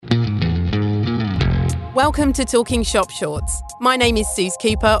Welcome to Talking Shop Shorts. My name is Suze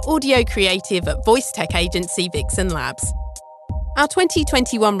Cooper, audio creative at voice tech agency Vixen Labs. Our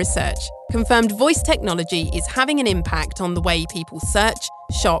 2021 research confirmed voice technology is having an impact on the way people search,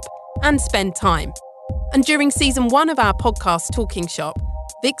 shop, and spend time. And during season 1 of our podcast Talking Shop,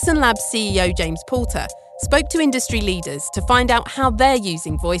 Vixen Labs CEO James Porter spoke to industry leaders to find out how they're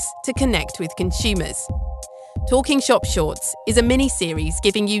using voice to connect with consumers. Talking Shop Shorts is a mini-series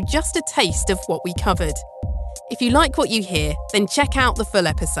giving you just a taste of what we covered. If you like what you hear, then check out the full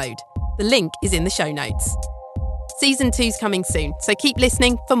episode. The link is in the show notes. Season 2's coming soon, so keep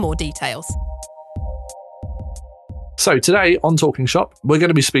listening for more details. So today on Talking Shop, we're going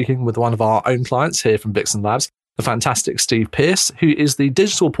to be speaking with one of our own clients here from Vixen Labs, the fantastic Steve Pearce, who is the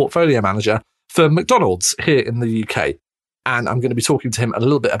digital portfolio manager for McDonald's here in the UK. And I'm going to be talking to him a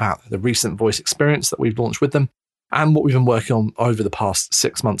little bit about the recent voice experience that we've launched with them and what we've been working on over the past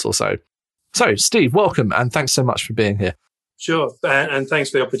 6 months or so. So, Steve, welcome, and thanks so much for being here. Sure, and thanks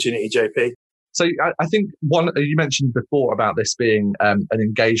for the opportunity, JP. So I think you mentioned before about this being an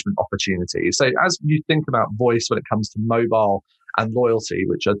engagement opportunity. So as you think about voice when it comes to mobile and loyalty,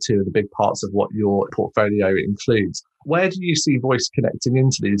 which are two of the big parts of what your portfolio includes, where do you see voice connecting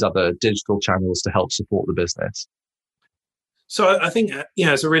into these other digital channels to help support the business? So I think,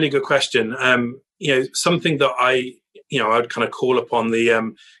 it's a really good question. Something that I'd kind of call upon the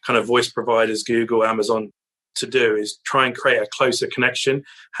kind of voice providers, Google, Amazon, to do is try and create a closer connection,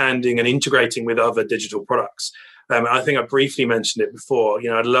 handing and integrating with other digital products. I think I briefly mentioned it before.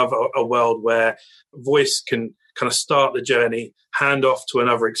 I'd love a world where voice can kind of start the journey, hand off to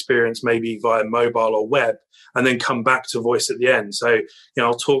another experience, maybe via mobile or web, and then come back to voice at the end. So,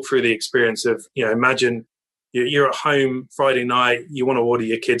 I'll talk through the experience of, imagine you're at home Friday night, you want to order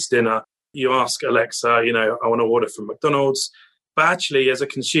your kids' dinner. You ask Alexa, I want to order from McDonald's. But actually, as a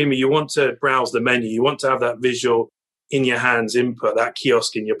consumer, you want to browse the menu. You want to have that visual in your hands input, that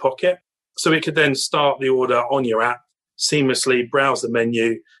kiosk in your pocket. So it could then start the order on your app, seamlessly browse the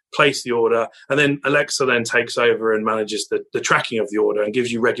menu, place the order, and then Alexa then takes over and manages the tracking of the order and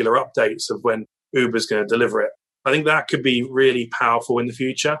gives you regular updates of when Uber's going to deliver it. I think that could be really powerful in the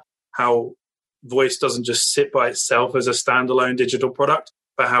future, how voice doesn't just sit by itself as a standalone digital product,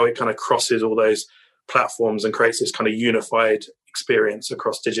 but how it kind of crosses all those platforms and creates this kind of unified experience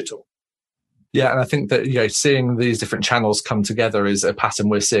across digital. Yeah, and I think that seeing these different channels come together is a pattern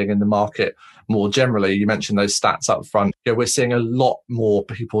we're seeing in the market more generally. You mentioned those stats up front. We're seeing a lot more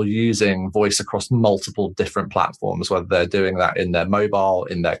people using voice across multiple different platforms, whether they're doing that in their mobile,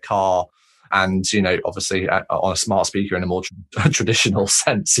 in their car, and obviously on a smart speaker in a more traditional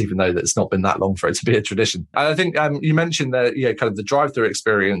sense, even though it's not been that long for it to be a tradition. And I think you mentioned the kind of the drive-through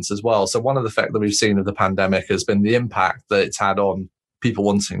experience as well. So one of the effects that we've seen of the pandemic has been the impact that it's had on people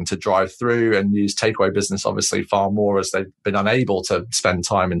wanting to drive through and use takeaway business, obviously far more as they've been unable to spend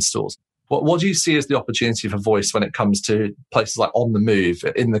time in stores. What do you see as the opportunity for voice when it comes to places like on the move,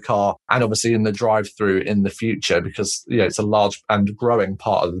 in the car, and obviously in the drive-through in the future? Because it's a large and growing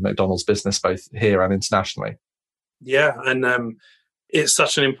part of the McDonald's business, both here and internationally. Yeah, and it's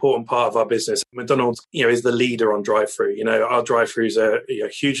such an important part of our business. McDonald's, is the leader on drive-through. Our drive-throughs are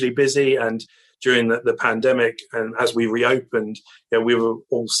hugely busy, and during the pandemic, and as we reopened, we were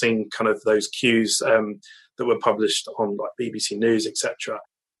all seeing kind of those cues that were published on like BBC News, etc.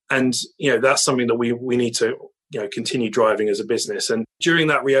 And, that's something that we need to, continue driving as a business. And during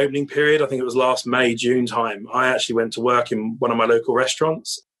that reopening period, I think it was last May, June time, I actually went to work in one of my local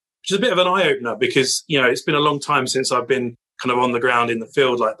restaurants, which is a bit of an eye-opener because, it's been a long time since I've been kind of on the ground in the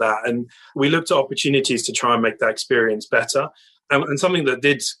field like that. And we looked at opportunities to try and make that experience better. And something that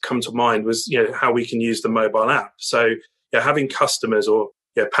did come to mind was, how we can use the mobile app. So having customers or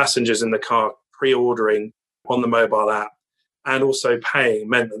passengers in the car pre-ordering on the mobile app, and also paying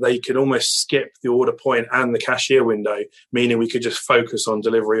meant that they could almost skip the order point and the cashier window, meaning we could just focus on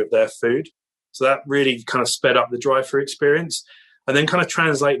delivery of their food. So that really kind of sped up the drive-through experience, and then kind of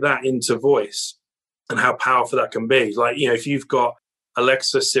translate that into voice and how powerful that can be. Like, if you've got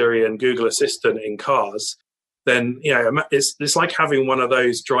Alexa, Siri and Google Assistant in cars, then, it's like having one of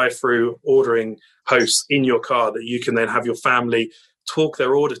those drive-through ordering hosts in your car that you can then have your family talk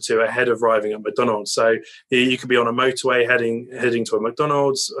their order to ahead of arriving at McDonald's. So you could be on a motorway heading to a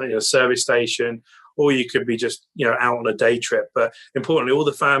McDonald's, service station, or you could be just, out on a day trip. But importantly, all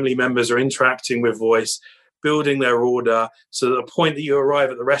the family members are interacting with voice, building their order. So that the point that you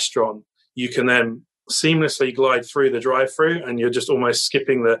arrive at the restaurant, you can then seamlessly glide through the drive-through, and you're just almost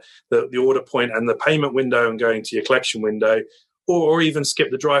skipping the order point and the payment window and going to your collection window, or even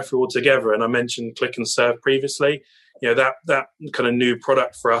skip the drive-through altogether. And I mentioned click and serve previously. that kind of new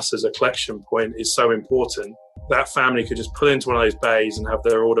product for us as a collection point is so important. That family could just pull into one of those bays and have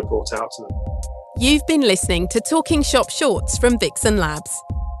their order brought out to them. You've been listening to Talking Shop Shorts from Vixen Labs.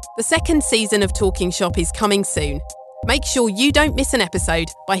 The second season of Talking Shop is coming soon. Make sure you don't miss an episode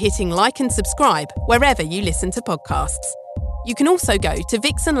by hitting like and subscribe wherever you listen to podcasts. You can also go to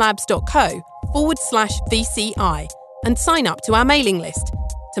vixenlabs.co/VCI and sign up to our mailing list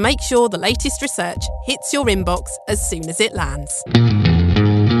to make sure the latest research hits your inbox as soon as it lands.